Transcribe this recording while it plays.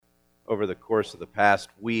over the course of the past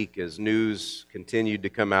week as news continued to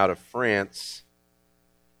come out of France.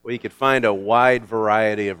 Well, you could find a wide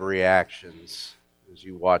variety of reactions as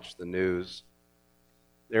you watch the news.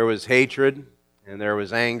 There was hatred and there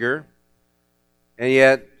was anger, and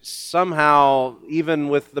yet somehow, even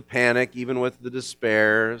with the panic, even with the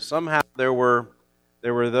despair, somehow there were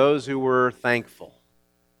those who were thankful.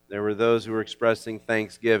 There were those who were expressing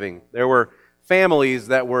thanksgiving. There were families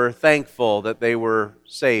that were thankful that they were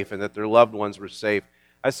safe and that their loved ones were safe.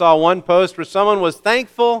 I saw one post where someone was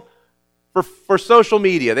thankful for social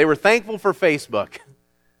media. They were thankful for Facebook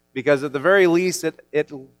because at the very least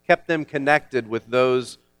it kept them connected with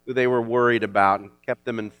those who they were worried about and kept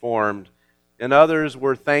them informed. And others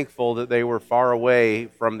were thankful that they were far away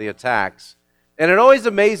from the attacks. And it always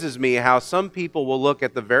amazes me how some people will look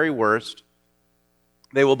at the very worst,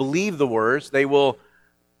 they will believe the worst, they will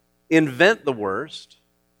invent the worst,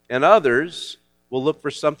 and others will look for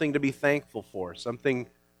something to be thankful for, some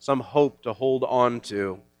hope to hold on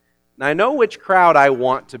to. And I know which crowd I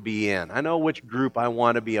want to be in. I know which group I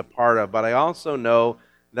want to be a part of, but I also know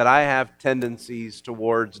that I have tendencies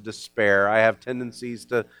towards despair. I have tendencies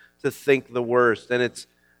to think the worst. And it's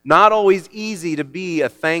not always easy to be a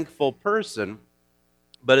thankful person,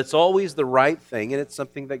 but it's always the right thing, and it's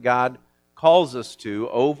something that God calls us to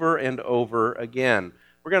over and over again.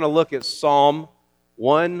 We're going to look at Psalm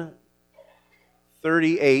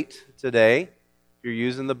 138 today. If you're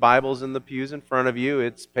using the Bibles in the pews in front of you,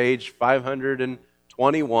 it's page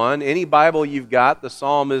 521. Any Bible you've got, the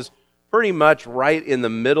Psalm is pretty much right in the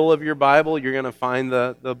middle of your Bible. You're going to find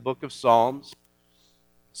the book of Psalms.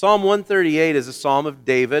 Psalm 138 is a psalm of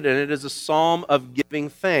David, and it is a psalm of giving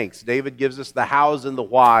thanks. David gives us the hows and the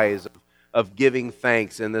whys of giving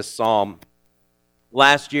thanks in this psalm.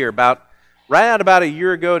 Last year, about a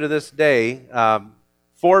year ago to this day,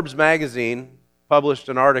 Forbes magazine published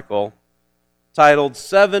an article titled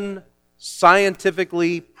 7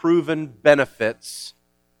 Scientifically Proven Benefits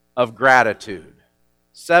of Gratitude.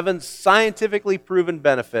 7 scientifically proven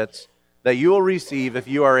benefits that you will receive if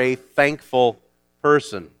you are a thankful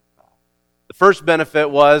person. The first benefit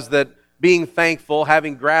was that being thankful,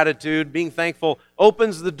 having gratitude, being thankful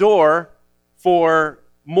opens the door for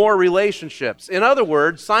more relationships. In other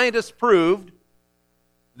words, scientists proved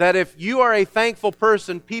that if you are a thankful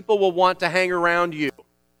person, people will want to hang around you.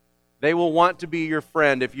 They will want to be your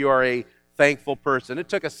friend if you are a thankful person. It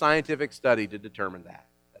took a scientific study to determine that.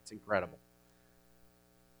 That's incredible.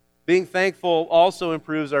 Being thankful also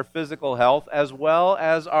improves our physical health as well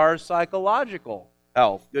as our psychological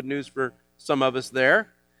health. Good news for some of us there.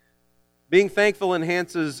 Being thankful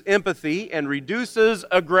enhances empathy and reduces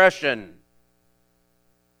aggression.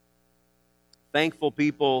 Thankful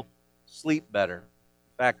people sleep better.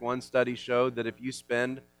 In fact, one study showed that if you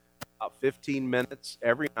spend about 15 minutes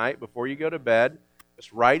every night before you go to bed,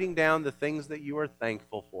 just writing down the things that you are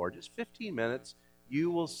thankful for, just 15 minutes,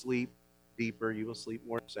 you will sleep deeper, you will sleep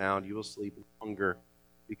more sound, you will sleep longer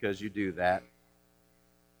because you do that.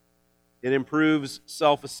 It improves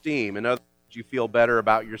self-esteem. In other words, you feel better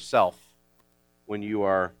about yourself when you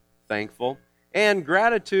are thankful. And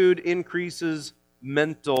gratitude increases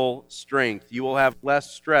mental strength. You will have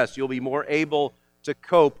less stress. You'll be more able to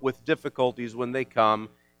cope with difficulties when they come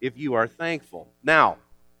if you are thankful. Now,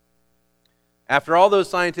 after all those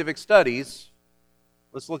scientific studies,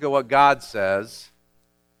 let's look at what God says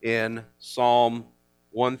in Psalm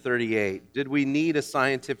 138. Did we need a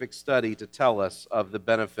scientific study to tell us of the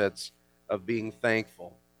benefits of being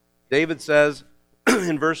thankful? David says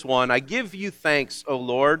in verse 1, I give you thanks, O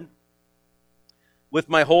Lord, with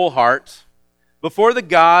my whole heart. Before the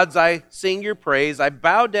gods I sing your praise. I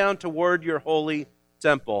bow down toward your holy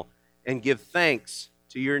temple and give thanks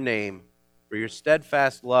to your name for your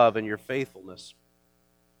steadfast love and your faithfulness.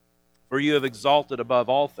 For you have exalted above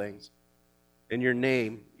all things in your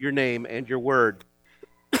name and your word.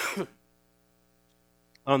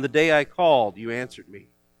 On the day I called, you answered me.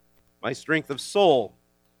 My strength of soul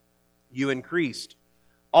you increased.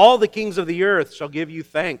 All the kings of the earth shall give you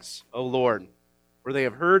thanks, O Lord, for they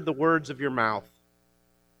have heard the words of your mouth,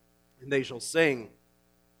 and they shall sing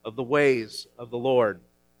of the ways of the Lord,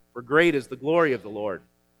 for great is the glory of the Lord.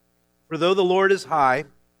 For though the Lord is high,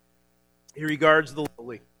 he regards the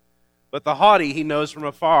lowly, but the haughty he knows from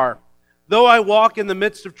afar. Though I walk in the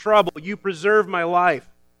midst of trouble, you preserve my life.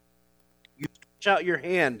 You stretch out your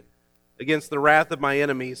hand against the wrath of my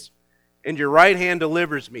enemies, and your right hand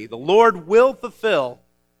delivers me. The Lord will fulfill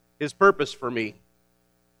his purpose for me.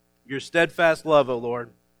 Your steadfast love, O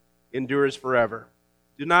Lord, endures forever.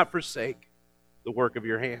 Do not forsake the work of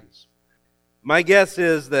your hands. My guess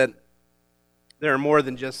is that there are more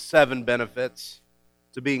than just 7 benefits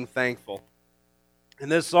to being thankful.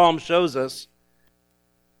 And this psalm shows us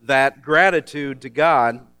that gratitude to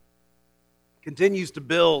God continues to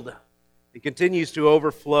build. It continues to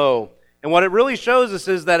overflow. And what it really shows us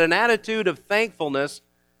is that an attitude of thankfulness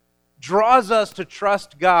draws us to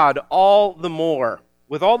trust God all the more.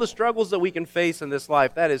 With all the struggles that we can face in this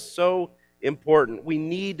life, that is so important. We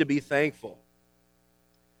need to be thankful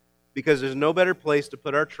because there's no better place to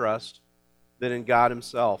put our trust than in God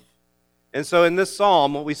Himself. And so in this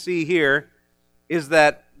psalm, what we see here is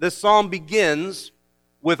that this psalm begins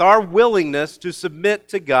with our willingness to submit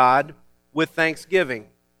to God with thanksgiving.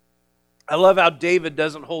 I love how David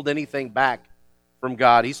doesn't hold anything back from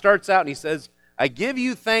God. He starts out and he says, I give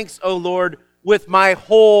you thanks, O Lord, with my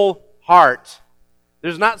whole heart.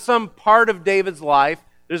 There's not some part of David's life,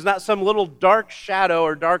 there's not some little dark shadow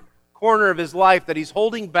or dark corner of his life that he's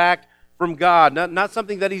holding back from God, not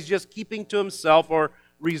something that he's just keeping to himself or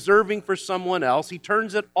reserving for someone else. He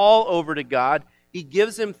turns it all over to God. He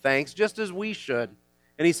gives Him thanks, just as we should.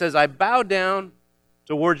 And he says, I bow down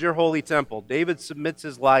towards your holy temple. David submits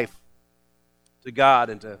his life to God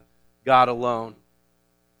and to God alone.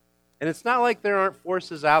 And it's not like there aren't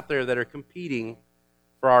forces out there that are competing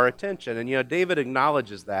for our attention. And David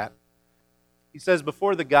acknowledges that. He says,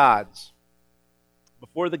 before the gods,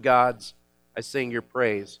 I sing your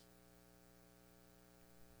praise.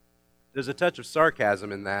 There's a touch of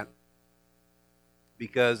sarcasm in that,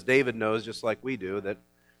 because David knows, just like we do, that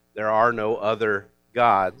there are no other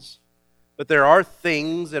gods. But there are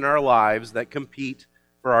things in our lives that compete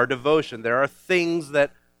for our devotion. There are things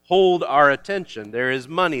that hold our attention. There is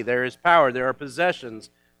money, there is power, there are possessions.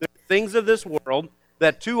 There are things of this world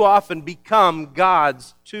that too often become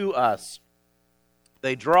gods to us.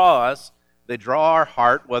 They draw us, they draw our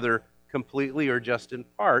heart, whether completely or just in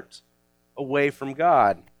part, away from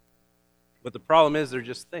God. But the problem is they're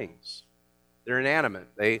just things. They're inanimate.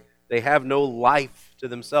 They have no life to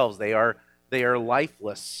themselves. They are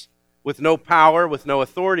lifeless, with no power, with no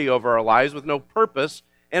authority over our lives, with no purpose,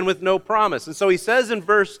 and with no promise. And so he says in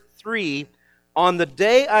verse 3, on the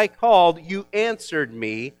day I called, you answered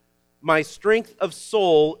me. My strength of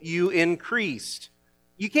soul you increased.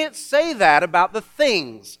 You can't say that about the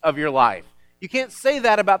things of your life. You can't say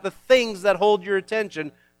that about the things that hold your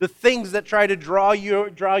attention, the things that try to draw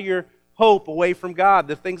your hope away from God,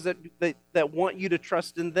 the things that want you to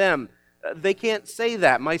trust in them. They can't say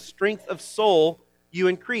that. My strength of soul you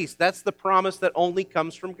increase. That's the promise that only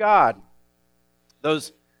comes from God.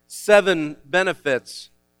 Those 7 benefits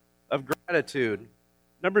of gratitude.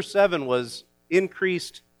 Number 7 was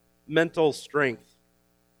increased mental strength.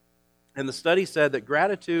 And the study said that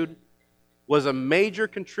gratitude was a major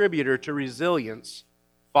contributor to resilience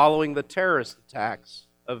following the terrorist attacks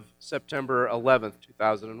of September 11th,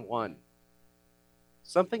 2001.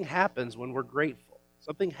 Something happens when we're grateful.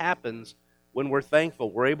 Something happens when we're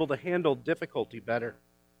thankful. We're able to handle difficulty better.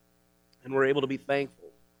 And we're able to be thankful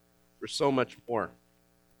for so much more.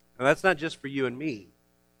 Now, that's not just for you and me.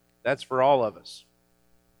 That's for all of us.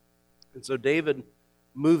 And so David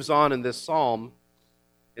moves on in this psalm,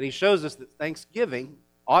 and he shows us that thanksgiving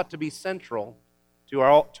ought to be central to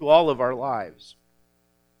all of our lives.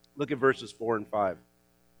 Look at verses 4 and 5.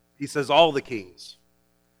 He says, all the kings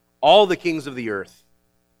of the earth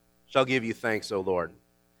shall give you thanks, O Lord,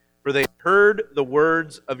 for they heard the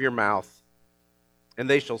words of your mouth, and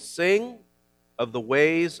they shall sing of the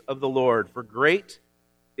ways of the Lord, for great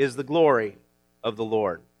is the glory of the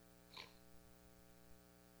Lord.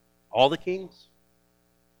 All the kings,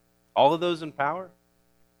 all of those in power,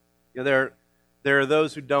 there are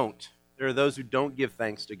those who don't. There are those who don't give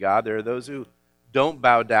thanks to God. There are those who don't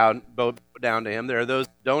bow down to Him. There are those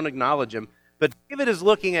who don't acknowledge Him. But David is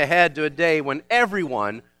looking ahead to a day when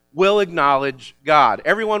everyone will acknowledge God.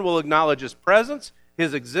 Everyone will acknowledge His presence,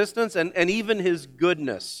 His existence, and even His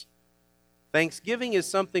goodness. Thanksgiving is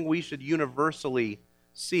something we should universally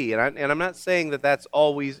see. And I'm not saying that that's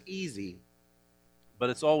always easy, but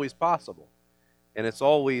it's always possible. And it's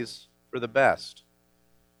always for the best.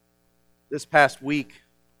 This past week,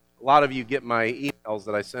 a lot of you get my emails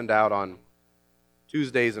that I send out on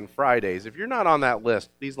Tuesdays and Fridays. If you're not on that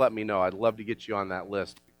list, please let me know. I'd love to get you on that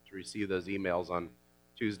list to receive those emails on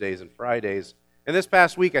Tuesdays and Fridays. And this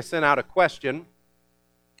past week, I sent out a question.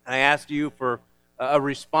 I asked you for a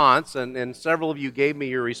response, and several of you gave me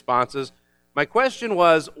your responses. My question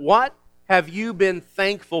was, what have you been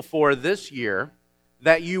thankful for this year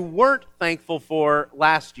that you weren't thankful for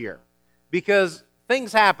last year? Because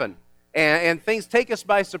things happen, and things take us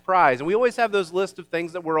by surprise. And we always have those lists of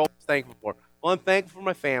things that we're always thankful for. Well, I'm thankful for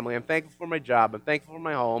my family. I'm thankful for my job. I'm thankful for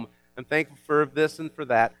my home. I'm thankful for this and for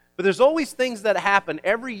that. But there's always things that happen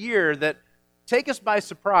every year that Take us by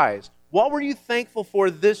surprise. What were you thankful for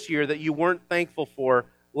this year that you weren't thankful for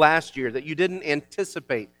last year, that you didn't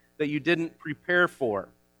anticipate, that you didn't prepare for,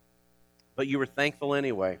 but you were thankful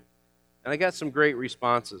anyway? And I got some great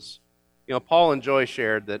responses. Paul and Joy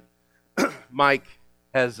shared that Mike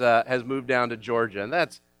has moved down to Georgia, and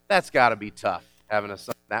that's got to be tough, having a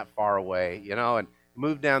son that far away, and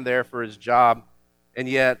moved down there for his job. And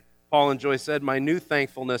yet, Paul and Joy said, my new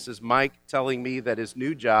thankfulness is Mike telling me that his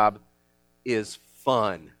new job is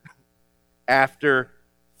fun. After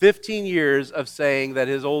 15 years of saying that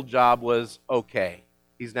his old job was okay,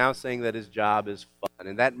 he's now saying that his job is fun,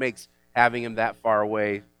 and that makes having him that far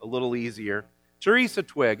away a little easier. Teresa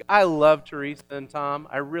Twig. I love Teresa and Tom.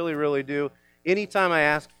 I really, really do. Anytime I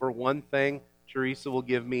ask for one thing, Teresa will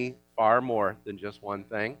give me far more than just one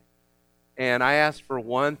thing. And I asked for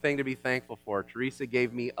one thing to be thankful for. Teresa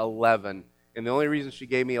gave me 11. And the only reason she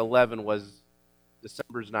gave me 11 was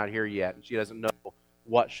December's not here yet, and she doesn't know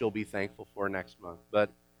what she'll be thankful for next month. But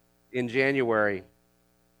in January,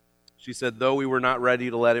 she said, though we were not ready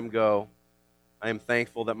to let him go, I am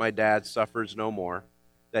thankful that my dad suffers no more,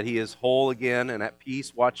 that he is whole again and at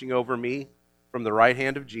peace, watching over me from the right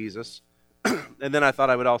hand of Jesus. And then I thought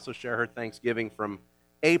I would also share her Thanksgiving from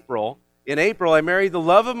April. In April, I married the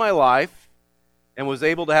love of my life and was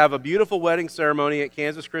able to have a beautiful wedding ceremony at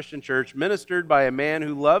Kansas Christian Church, ministered by a man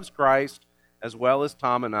who loves Christ as well as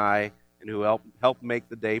Tom and I, and who helped make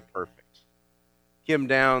the day perfect. Kim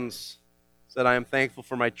Downs said, I am thankful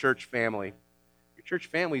for my church family. Your church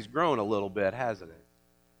family's grown a little bit, hasn't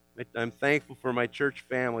it? I'm thankful for my church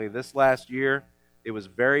family. This last year, it was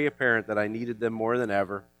very apparent that I needed them more than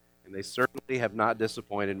ever, and they certainly have not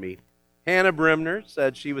disappointed me. Hannah Brimner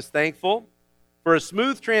said she was thankful for a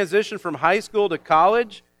smooth transition from high school to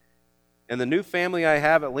college and the new family I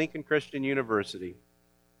have at Lincoln Christian University.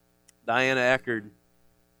 Diana Eckerd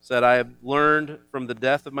said, I have learned from the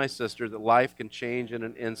death of my sister that life can change in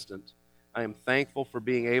an instant. I am thankful for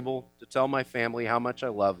being able to tell my family how much I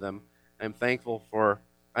love them. I am thankful for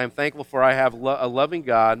I have a loving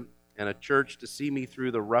God and a church to see me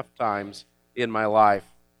through the rough times in my life.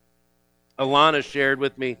 Alana shared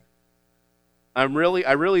with me, I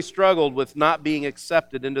really struggled with not being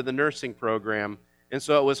accepted into the nursing program, and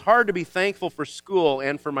so it was hard to be thankful for school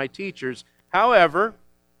and for my teachers. However,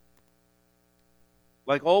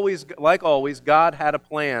 like always, God had a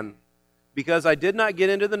plan. Because I did not get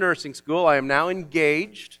into the nursing school, I am now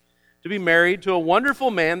engaged to be married to a wonderful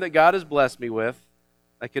man that God has blessed me with.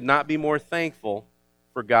 I could not be more thankful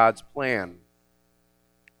for God's plan.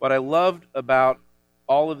 What I loved about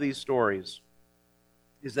all of these stories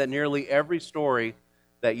is that nearly every story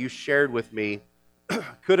that you shared with me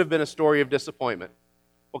could have been a story of disappointment,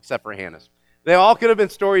 well, except for Hannah's. They all could have been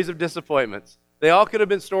stories of disappointments. They all could have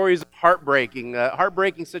been stories of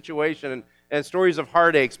heartbreaking situation and stories of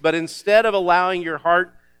heartaches. But instead of allowing your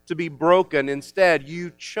heart to be broken, instead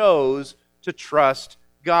you chose to trust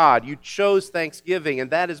God. You chose thanksgiving,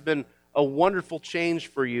 and that has been a wonderful change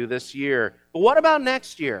for you this year. But what about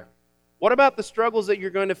next year? What about the struggles that you're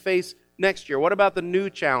going to face next year? What about the new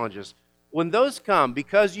challenges? When those come,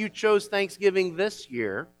 because you chose thanksgiving this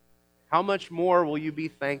year, how much more will you be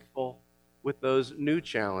thankful with those new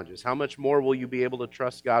challenges? How much more will you be able to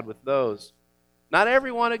trust God with those? Not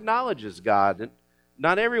everyone acknowledges God.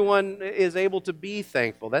 Not everyone is able to be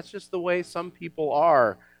thankful. That's just the way some people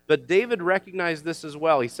are. But David recognized this as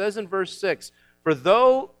well. He says in verse 6, for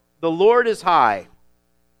though the Lord is high,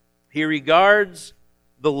 he regards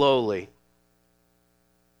the lowly.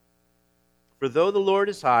 For though the Lord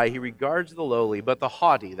is high, he regards the lowly, but the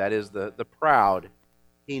haughty, that is the proud,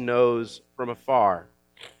 he knows from afar.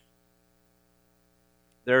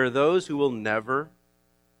 There are those who will never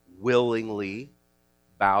willingly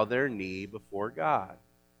bow their knee before God.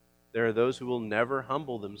 There are those who will never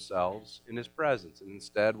humble themselves in his presence and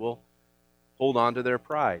instead will hold on to their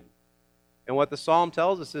pride. And what the psalm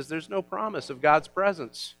tells us is there's no promise of God's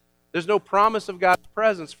presence. There's no promise of God's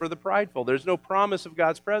presence for the prideful. There's no promise of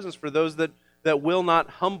God's presence for those that will not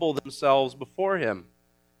humble themselves before him.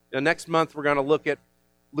 Now, next month we're going to look at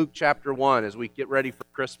Luke chapter 1 as we get ready for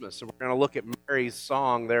Christmas. And we're going to look at Mary's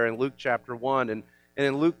song there in Luke chapter 1. And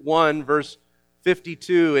in Luke 1, verse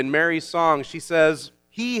 52, in Mary's song, she says,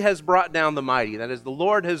 he has brought down the mighty. That is, the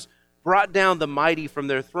Lord has brought down the mighty from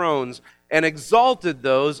their thrones and exalted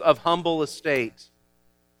those of humble estate.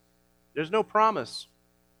 There's no promise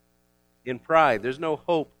in pride. There's no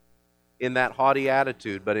hope in that haughty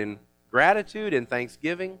attitude. But in gratitude and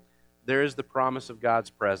thanksgiving, there is the promise of God's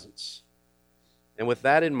presence. And with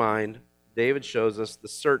that in mind, David shows us the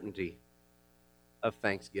certainty of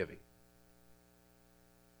thanksgiving.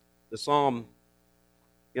 The psalm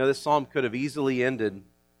You know, this psalm could have easily ended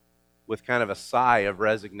with kind of a sigh of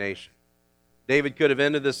resignation. David could have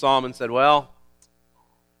ended this psalm and said, well,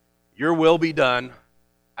 your will be done,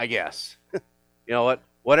 I guess. You know what?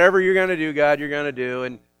 Whatever you're going to do, God, you're going to do,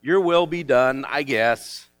 and your will be done, I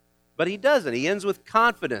guess. But he doesn't. He ends with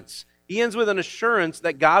confidence. He ends with an assurance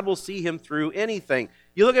that God will see him through anything.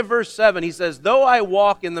 You look at verse 7, he says, though I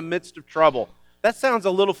walk in the midst of trouble. That sounds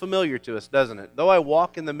a little familiar to us, doesn't it? Though I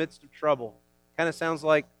walk in the midst of trouble. Kind of sounds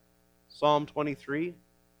like Psalm 23.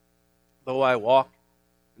 Though I walk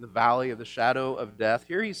in the valley of the shadow of death.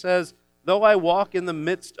 Here he says, though I walk in the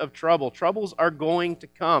midst of trouble. Troubles are going to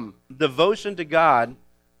come. Devotion to God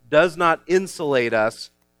does not insulate us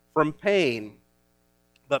from pain.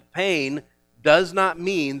 But pain does not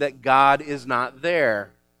mean that God is not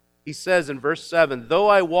there. He says in verse 7, though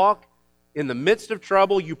I walk in the midst of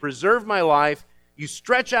trouble, you preserve my life. You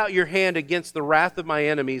stretch out your hand against the wrath of my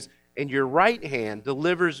enemies, and your right hand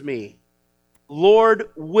delivers me. Lord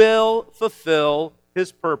will fulfill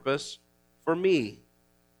his purpose for me.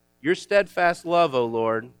 Your steadfast love, O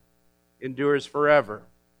Lord, endures forever.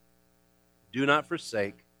 Do not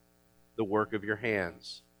forsake the work of your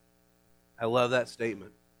hands. I love that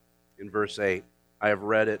statement in verse 8. I have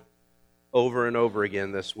read it over and over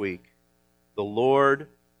again this week. The Lord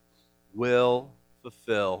will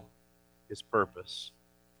fulfill his purpose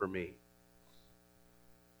for me.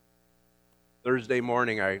 Thursday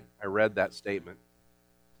morning, I read that statement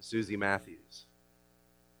to Susie Matthews.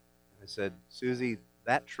 I said, Susie,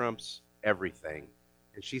 that trumps everything.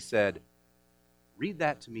 And she said, read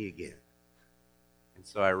that to me again. And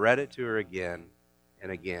so I read it to her again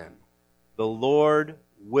and again. The Lord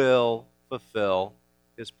will fulfill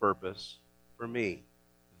his purpose for me.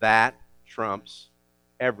 That trumps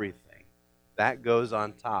everything. That goes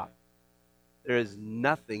on top. There is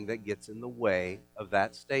nothing that gets in the way of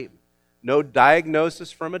that statement. No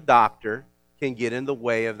diagnosis from a doctor can get in the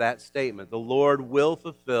way of that statement. The Lord will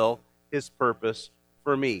fulfill his purpose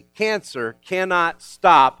for me. Cancer cannot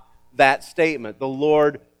stop that statement. The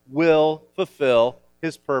Lord will fulfill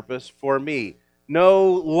his purpose for me. No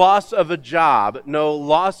loss of a job, no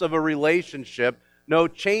loss of a relationship, no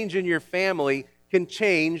change in your family can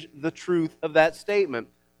change the truth of that statement.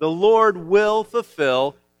 The Lord will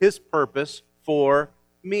fulfill his purpose for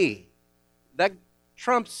me. That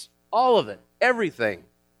trumps all of it, everything.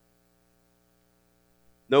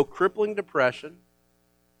 No crippling depression,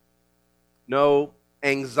 no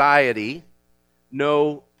anxiety,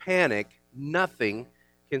 no panic, nothing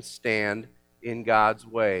can stand in God's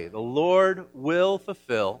way. The Lord will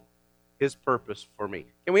fulfill his purpose for me.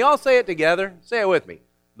 Can we all say it together? Say it with me.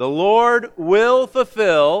 The Lord will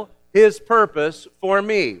fulfill his purpose for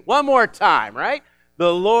me. One more time, right?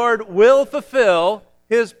 The Lord will fulfill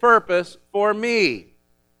his purpose for me.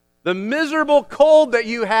 The miserable cold that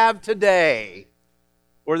you have today,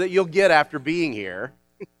 or that you'll get after being here,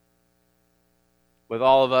 with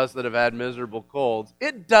all of us that have had miserable colds,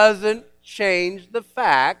 it doesn't change the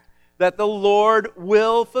fact that the Lord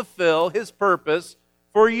will fulfill his purpose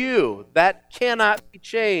for you. That cannot be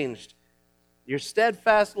changed. Your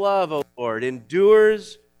steadfast love, O Lord,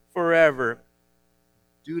 endures forever.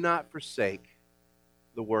 Do not forsake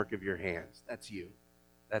the work of your hands. That's you.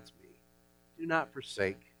 That's me. Do not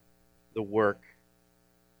forsake the work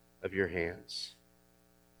of your hands.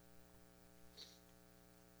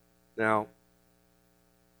 Now,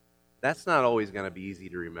 that's not always going to be easy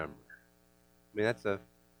to remember. I mean, that's a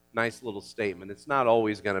nice little statement. It's not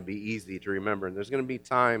always going to be easy to remember. And there's going to be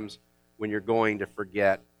times when you're going to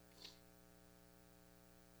forget.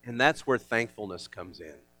 And that's where thankfulness comes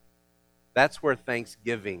in. That's where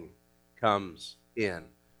thanksgiving comes in.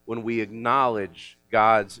 When we acknowledge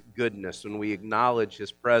God's goodness, when we acknowledge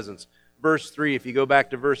his presence. Verse 3, if you go back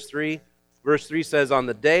to verse 3 says, on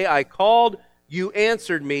the day I called, you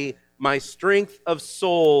answered me, my strength of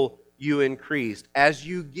soul you increased. As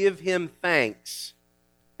you give him thanks,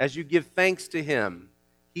 as you give thanks to him,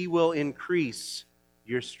 he will increase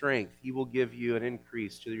your strength. He will give you an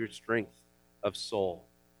increase to your strength of soul.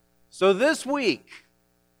 So this week,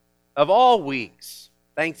 of all weeks,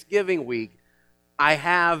 Thanksgiving week, I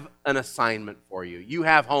have an assignment for you. You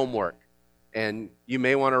have homework, and you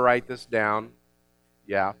may want to write this down.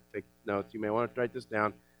 Yeah, take notes. You may want to write this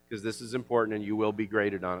down because this is important and you will be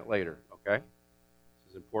graded on it later, okay?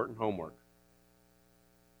 This is important homework.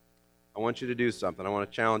 I want you to do something. I want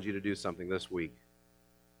to challenge you to do something this week.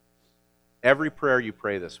 Every prayer you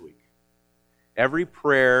pray this week, every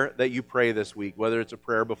prayer that you pray this week, whether it's a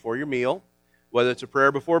prayer before your meal, whether it's a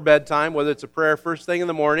prayer before bedtime, whether it's a prayer first thing in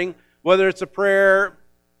the morning, whether it's a prayer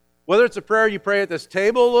you pray at this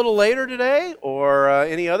table a little later today, or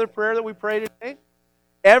any other prayer that we pray today,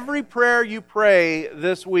 Every prayer you pray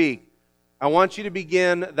this week, I want you to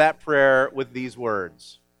begin that prayer with these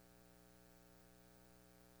words.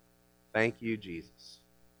 Thank you, Jesus.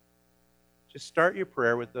 Just start your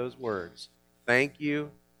prayer with those words. Thank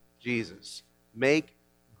you, Jesus. Make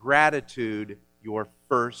gratitude your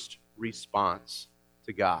first response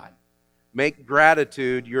to God. Make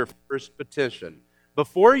gratitude your first petition.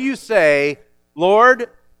 Before you say, Lord,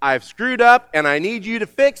 I've screwed up and I need you to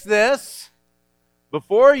fix this,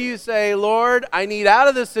 before you say, Lord, I need out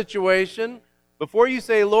of this situation, before you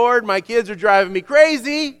say, Lord, my kids are driving me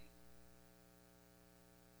crazy,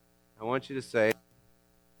 I want you to say,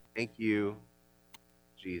 thank you,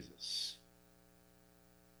 Jesus.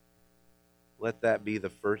 Let that be the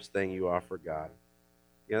first thing you offer God.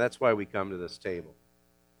 You know, that's why we come to this table,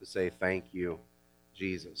 to say thank you,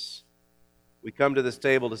 Jesus. We come to this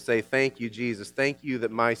table to say thank you, Jesus. Thank you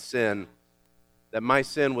that my sin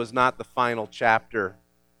was not the final chapter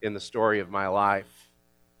in the story of my life.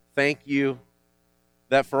 Thank you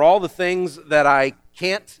that for all the things that I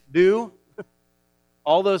can't do,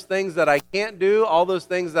 all those things that I can't do, all those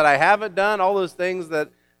things that I haven't done, all those things that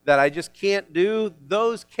I just can't do,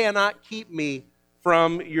 those cannot keep me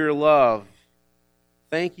from your love.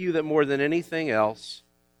 Thank you that more than anything else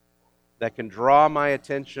that can draw my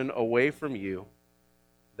attention away from you,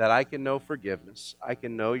 that I can know forgiveness, I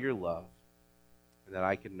can know your love, and that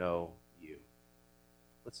I can know you.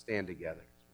 Let's stand together.